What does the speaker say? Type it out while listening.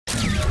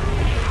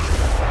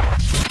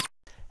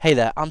Hey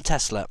there, I'm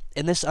Tesla.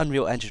 In this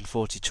Unreal Engine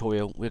 4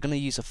 tutorial, we're going to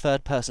use a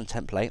third-person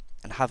template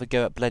and have a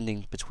go at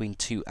blending between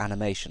two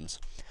animations.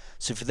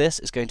 So for this,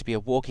 it's going to be a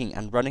walking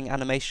and running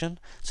animation.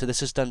 So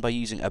this is done by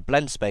using a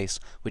blend space,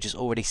 which is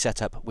already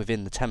set up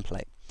within the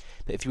template.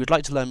 But if you would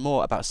like to learn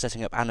more about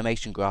setting up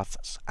animation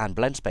graphs and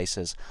blend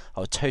spaces,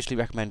 I would totally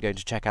recommend going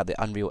to check out the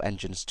Unreal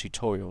Engine's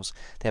tutorials.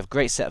 They have a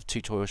great set of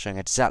tutorials showing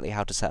exactly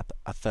how to set up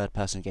a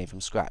third-person game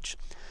from scratch.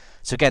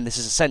 So again, this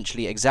is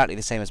essentially exactly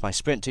the same as my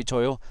sprint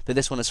tutorial, but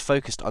this one is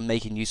focused on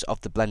making use of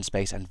the blend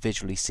space and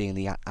visually seeing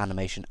the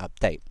animation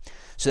update.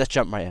 So let's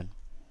jump right in.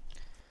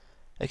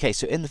 Okay,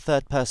 so in the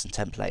third person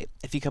template,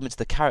 if you come into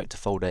the character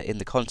folder in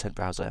the content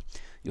browser,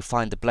 you'll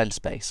find the blend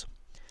space.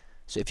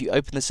 So if you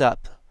open this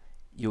up,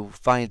 you'll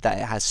find that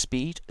it has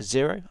speed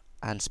 0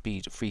 and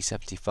speed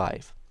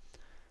 375.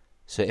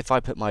 So if I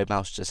put my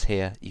mouse just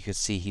here, you can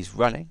see he's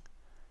running.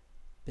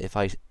 If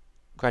I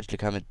gradually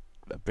come and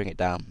bring it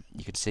down,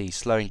 you can see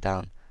slowing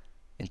down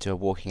into a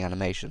walking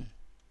animation.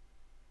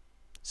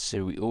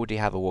 So we already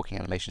have a walking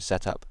animation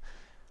set up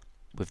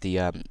with the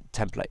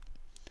template.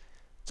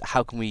 So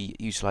how can we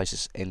utilize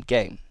this in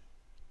game?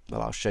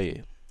 Well, I'll show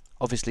you.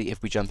 Obviously,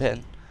 if we jump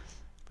in,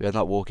 we are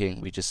not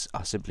walking, we just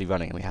are simply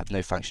running, and we have no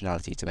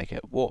functionality to make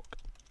it walk.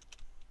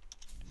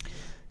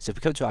 So if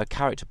we come to our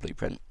character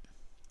blueprint,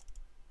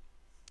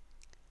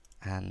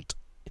 and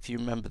if you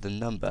remember the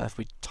number, if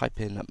we type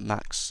in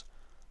max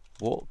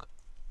walk,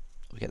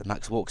 we get the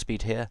max walk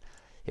speed here.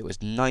 It was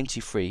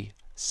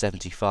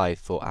 93.75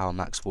 for our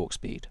max walk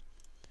speed.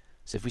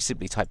 So if we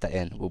simply type that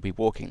in, we'll be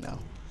walking now.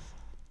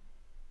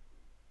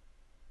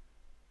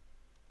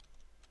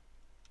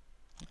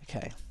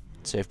 Okay,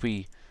 so if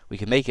we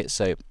can make it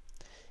so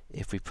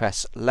if we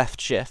press left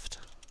shift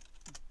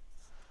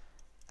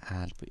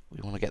and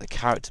we want to get the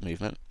character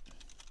movement,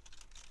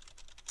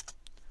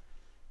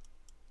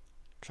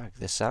 drag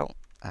this out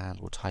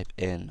and we'll type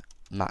in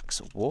max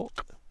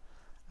walk.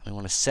 We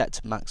want to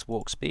set max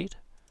walk speed.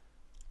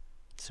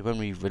 So when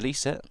we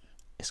release it,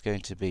 it's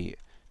going to be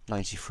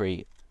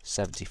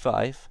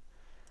 93.75.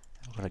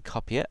 I'm going to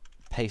copy it,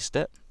 paste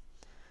it,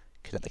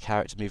 connect the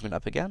character movement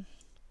up again,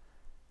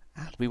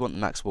 and we want the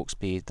max walk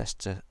speed. Let's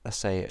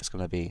say it's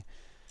going to be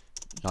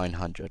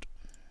 900.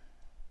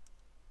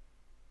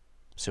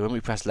 So when we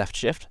press left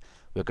shift,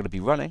 we're going to be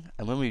running,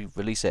 and when we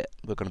release it,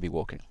 we're going to be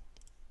walking.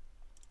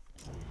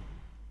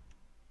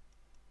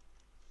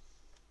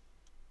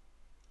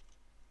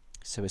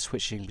 So we're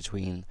switching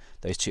between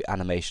those two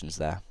animations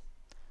there.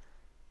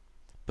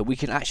 But we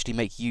can actually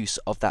make use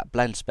of that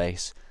blend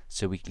space,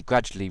 so we can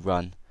gradually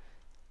run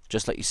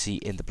just like you see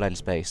in the blend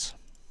space.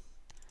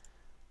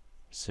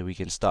 So we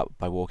can start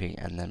by walking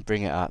and then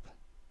bring it up,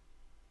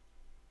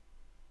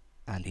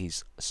 and he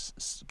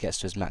gets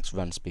to his max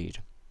run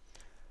speed.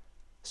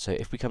 So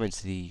if we come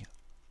into the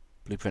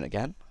blueprint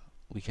again,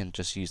 we can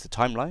just use the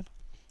timeline.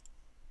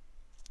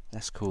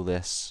 Let's call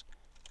this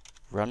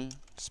run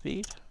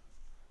speed.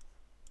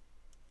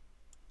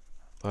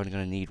 We're only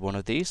going to need one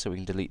of these, so we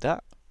can delete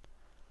that.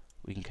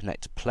 We can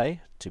connect to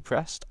play to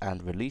pressed,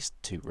 and release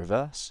to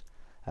reverse,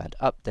 and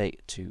update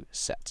to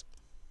set.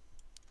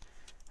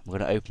 I'm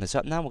going to open this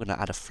up now. We're going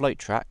to add a float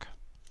track.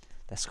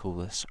 Let's call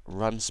this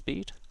run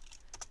speed.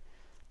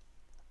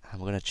 And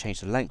we're going to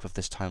change the length of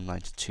this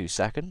timeline to 2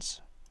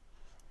 seconds.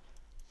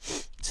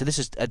 So this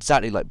is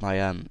exactly like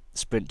my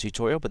sprint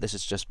tutorial, but this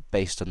is just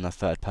based on the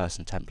third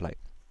person template.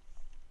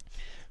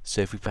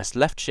 So if we press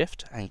left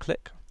shift and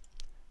click,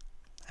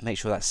 make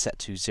sure that's set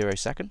to 0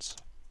 seconds.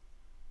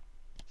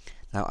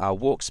 Now our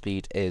walk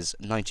speed is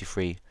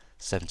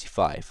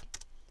 93.75,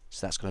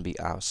 so that's going to be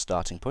our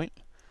starting point.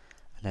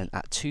 And then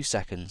at 2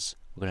 seconds,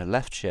 we're going to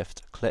left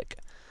shift, click,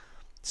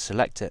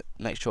 select it,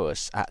 make sure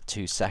it's at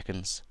 2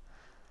 seconds,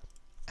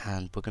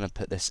 and we're going to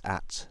put this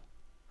at,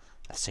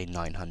 let's say,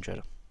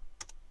 900.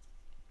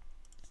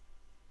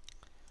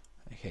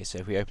 Okay, so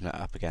if we open it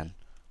up again,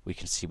 we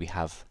can see we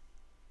have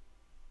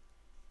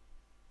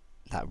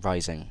that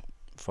rising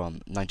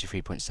from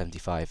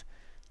 93.75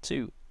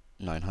 to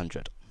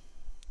 900.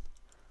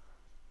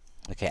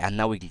 Okay, and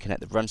now we can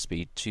connect the run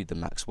speed to the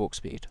max walk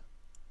speed.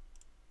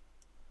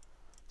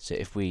 So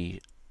if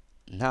we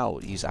now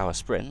use our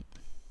sprint,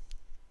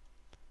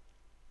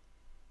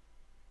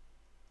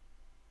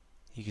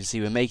 you can see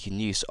we're making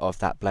use of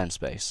that blend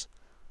space,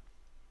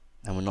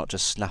 and we're not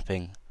just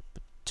snapping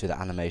to the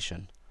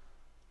animation.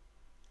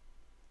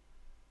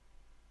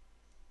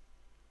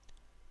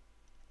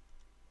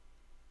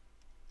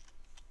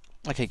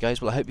 Okay guys,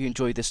 well I hope you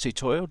enjoyed this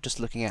tutorial, just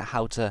looking at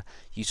how to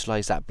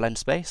utilize that blend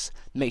space.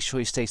 Make sure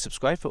you stay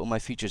subscribed for all my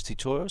future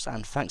tutorials,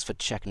 and thanks for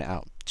checking it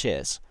out.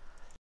 Cheers.